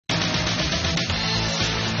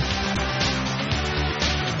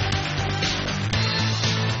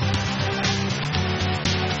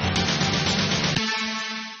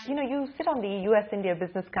on the US-India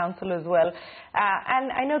Business Council as well.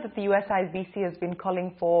 And I know that the USIBC has been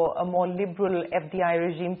calling for a more liberal FDI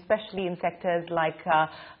regime, especially in sectors like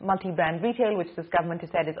multi-brand retail, which this government has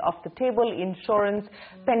said is off the table, insurance,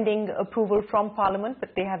 pending approval from Parliament, but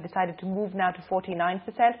they have decided to move now to 49%.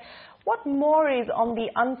 What more is on the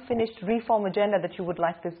unfinished reform agenda that you would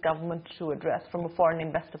like this government to address from a foreign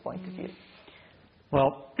investor point of view?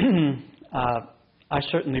 Well, I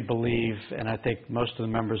certainly believe, and I think most of the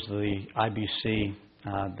members of the IBC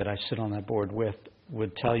that I sit on that board with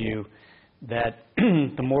would tell you that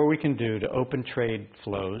the more we can do to open trade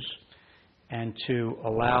flows and to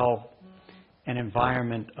allow an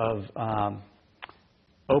environment of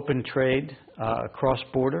open trade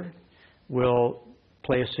cross-border will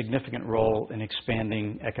play a significant role in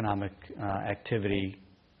expanding economic activity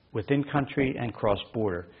within country and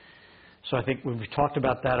cross-border. So I think we've talked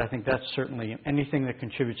about that. I think that's certainly anything that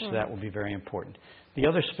contributes to that will be very important. The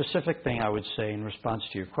other specific thing I would say in response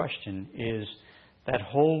to your question is that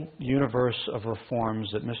whole universe of reforms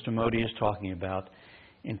that Mr. Modi is talking about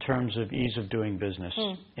in terms of ease of doing business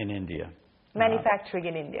in India. Manufacturing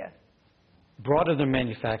in India. Broader than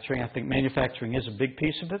manufacturing. I think manufacturing is a big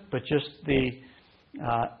piece of it, but just the,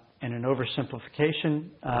 in an oversimplification,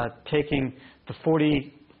 taking the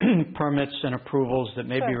 40 permits and approvals that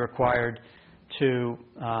may be required to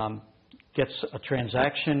get a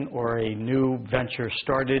transaction or a new venture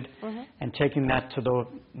started and taking that to the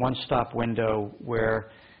one-stop window where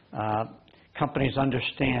companies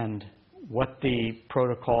understand what the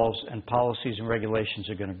protocols and policies and regulations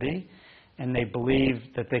are going to be, and they believe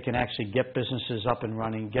that they can actually get businesses up and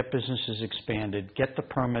running, get businesses expanded, get the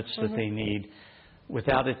permits that they need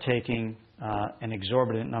without it taking an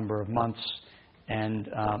exorbitant number of months and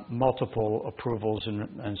multiple approvals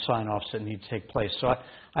and sign-offs that need to take place. So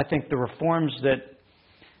I think the reforms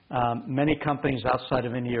that many companies outside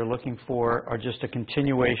of India are looking for are just a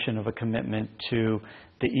continuation of a commitment to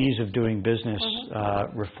the ease of doing business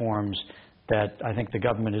reforms that I think the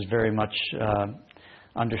government is very much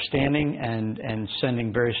understanding and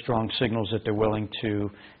sending very strong signals that they're willing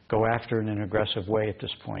to go after in an aggressive way at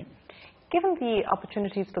this point. Given the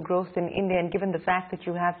opportunities for growth in India and given the fact that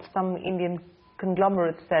you have some Indian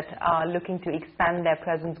conglomerates that are looking to expand their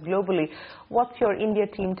presence globally, what's your India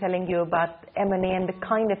team telling you about M&A and the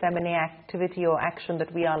kind of M&A activity or action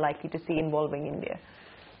that we are likely to see involving India?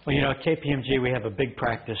 Well, you know, at KPMG we have a big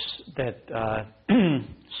practice that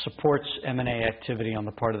supports M&A activity on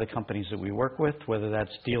the part of the companies that we work with, whether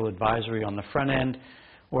that's deal advisory on the front end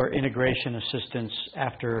or integration assistance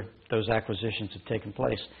after those acquisitions have taken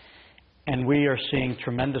place. And we are seeing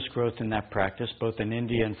tremendous growth in that practice, both in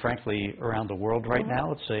India and, frankly, around the world right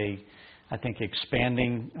now. It's I think,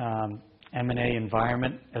 expanding M&A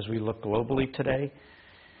environment as we look globally today.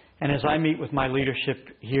 And as I meet with my leadership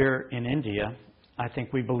here in India, I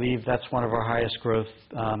think we believe that's one of our highest growth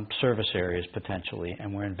service areas potentially,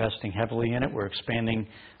 and we're investing heavily in it. We're expanding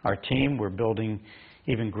our team. We're building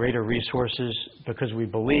even greater resources because we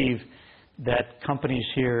believe that companies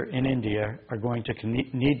here in India are going to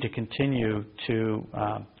need to continue to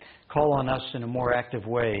call on us in a more active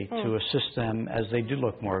way to assist them as they do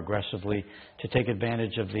look more aggressively to take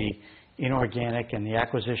advantage of the inorganic and the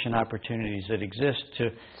acquisition opportunities that exist.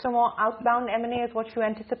 So more outbound M&A is what you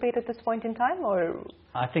anticipate at this point in time, or?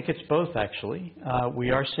 I think it's both, actually. We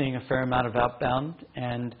are seeing a fair amount of outbound,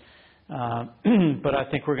 and but I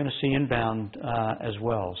think we're going to see inbound as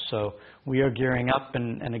well. So we are gearing up,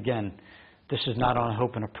 and again, this is not on a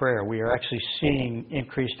hope and a prayer. We are actually seeing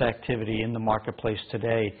increased activity in the marketplace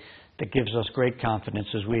today that gives us great confidence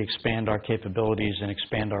as we expand our capabilities and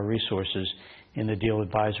expand our resources in the deal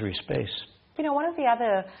advisory space. You know, one of the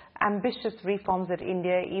other ambitious reforms that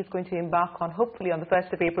India is going to embark on, hopefully on the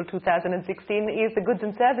 1st of April 2016, is the goods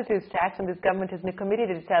and services tax, and this government has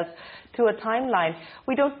committed itself to a timeline.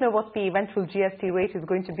 We don't know what the eventual GST rate is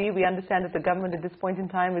going to be. We understand that the government at this point in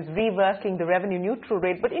time is reworking the revenue neutral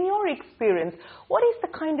rate. But in your experience, what is the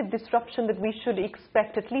kind of disruption that we should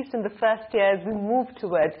expect, at least in the first year as we move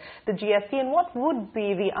towards the GST, and what would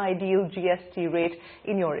be the ideal GST rate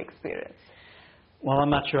in your experience? Well,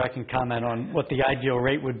 I'm not sure I can comment on what the ideal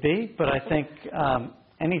rate would be, but I think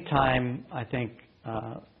anytime a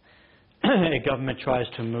government tries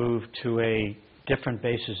to move to a different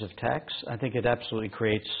basis of tax, I think it absolutely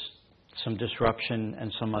creates some disruption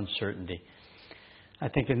and some uncertainty. I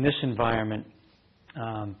think in this environment,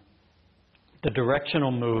 the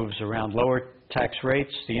directional moves around lower tax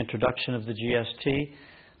rates, the introduction of the GST,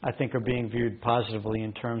 I think are being viewed positively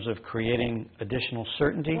in terms of creating additional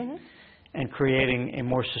certainty and creating a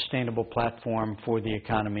more sustainable platform for the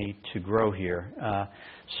economy to grow here.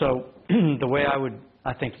 So the way I would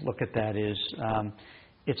I think look at that is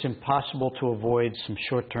it's impossible to avoid some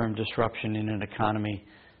short-term disruption in an economy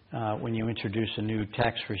when you introduce a new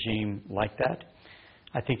tax regime like that.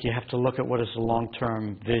 I think you have to look at what is the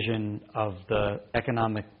long-term vision of the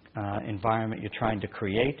economic environment you're trying to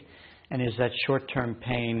create, and is that short-term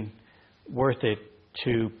pain worth it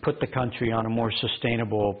to put the country on a more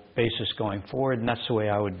sustainable basis going forward? And that's the way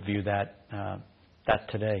I would view that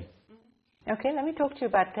today. Okay, let me talk to you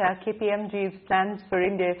about KPMG's plans for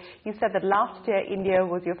India. You said that last year India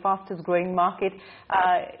was your fastest growing market.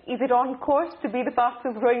 Is it on course to be the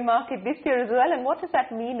fastest growing market this year as well? And what does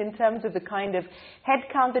that mean in terms of the kind of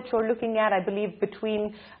headcount that you're looking at? I believe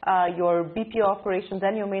between your BPO operations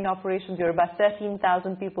and your main operations, you're about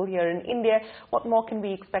 13,000 people here in India. What more can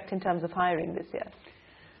we expect in terms of hiring this year?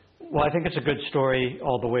 Well, I think it's a good story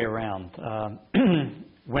all the way around.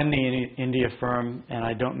 When the India firm, and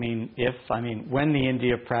I don't mean if, I mean when the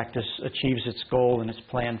India practice achieves its goal and its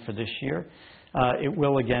plan for this year, it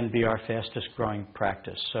will again be our fastest growing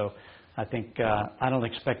practice. So I think I don't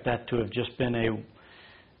expect that to have just been a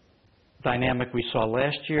dynamic we saw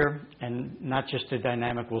last year, and not just a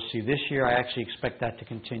dynamic we'll see this year. I actually expect that to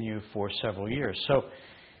continue for several years. So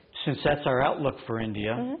since that's our outlook for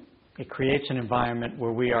India, it creates an environment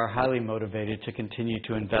where we are highly motivated to continue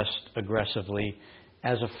to invest aggressively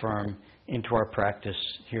as a firm into our practice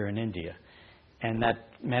here in India. And that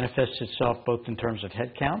manifests itself both in terms of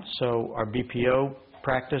headcount. So our BPO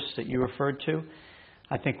practice that you referred to,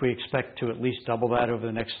 I think we expect to at least double that over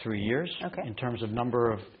the next 3 years in terms of number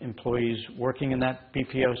of employees working in that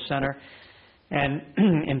BPO center. And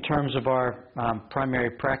in terms of our primary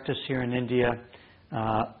practice here in India,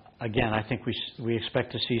 again, I think we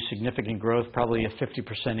expect to see significant growth, probably a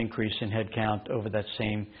 50% increase in headcount over that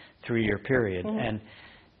same 3-year period. And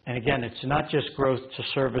again, it's not just growth to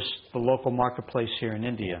service the local marketplace here in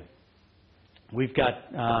India. We've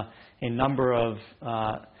got a number of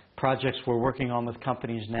projects we're working on with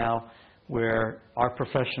companies now where our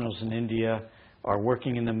professionals in India are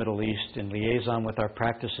working in the Middle East in liaison with our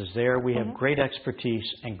practices there. We have great expertise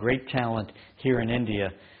and great talent here in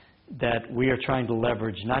India that we are trying to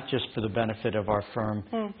leverage not just for the benefit of our firm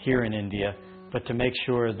here in India, but to make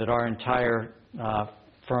sure that our entire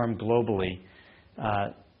firm globally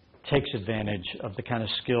takes advantage of the kind of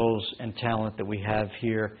skills and talent that we have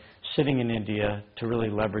here sitting in India to really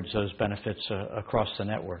leverage those benefits across the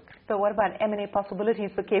network. So what about M&A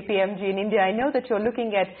possibilities for KPMG in India? I know that you're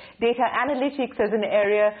looking at data analytics as an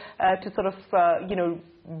area to sort of,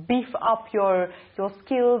 beef up your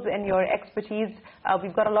skills and your expertise.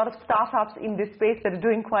 We've got a lot of startups in this space that are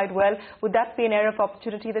doing quite well. Would that be an area of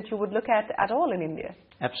opportunity that you would look at all in India?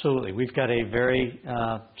 Absolutely. We've got a very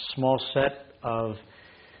small set of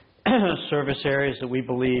service areas that we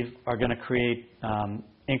believe are going to create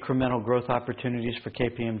incremental growth opportunities for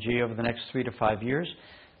KPMG over the next 3 to 5 years.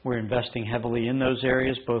 We're investing heavily in those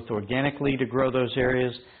areas, both organically to grow those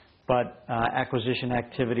areas, but acquisition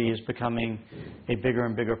activity is becoming a bigger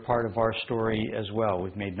and bigger part of our story as well.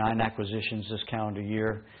 We've made 9 acquisitions this calendar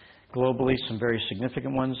year globally, some very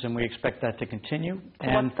significant ones, and we expect that to continue.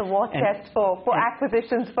 What's the war chest for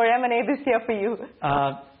acquisitions, for M&A this year for you?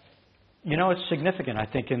 It's significant. I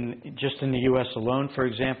think just in the U.S. alone, for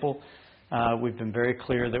example, we've been very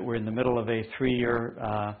clear that we're in the middle of a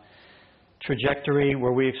 3-year trajectory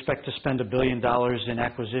where we expect to spend $1 billion in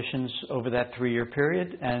acquisitions over that 3-year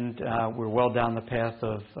period, and we're well down the path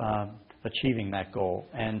of achieving that goal.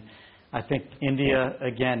 And I think India,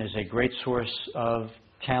 again, is a great source of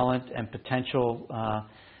talent and potential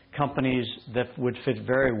companies that would fit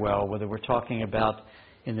very well, whether we're talking about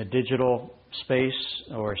in the digital space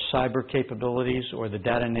or cyber capabilities or the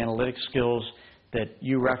data and analytics skills that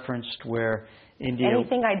you referenced, where India...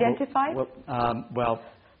 Anything identified? Well,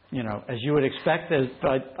 as you would expect,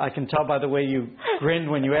 I can tell by the way you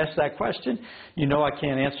grinned when you asked that question, I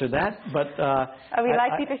can't answer that. But are we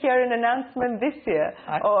likely to hear an announcement this year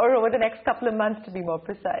or over the next couple of months, to be more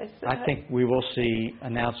precise? I think we will see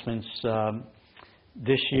announcements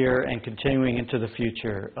this year and continuing into the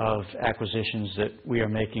future of acquisitions that we are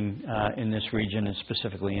making in this region and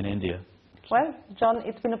specifically in India. Well, John,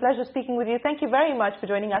 it's been a pleasure speaking with you. Thank you very much for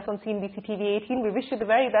joining us on CNBC TV 18. We wish you the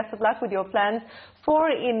very best of luck with your plans for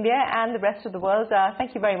India and the rest of the world.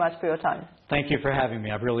 Thank you very much for your time. Thank you for having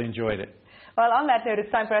me. I've really enjoyed it. Well, on that note,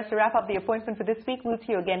 it's time for us to wrap up the appointment for this week. We'll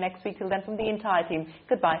see you again next week. Till then, from the entire team,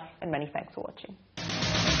 goodbye and many thanks for watching.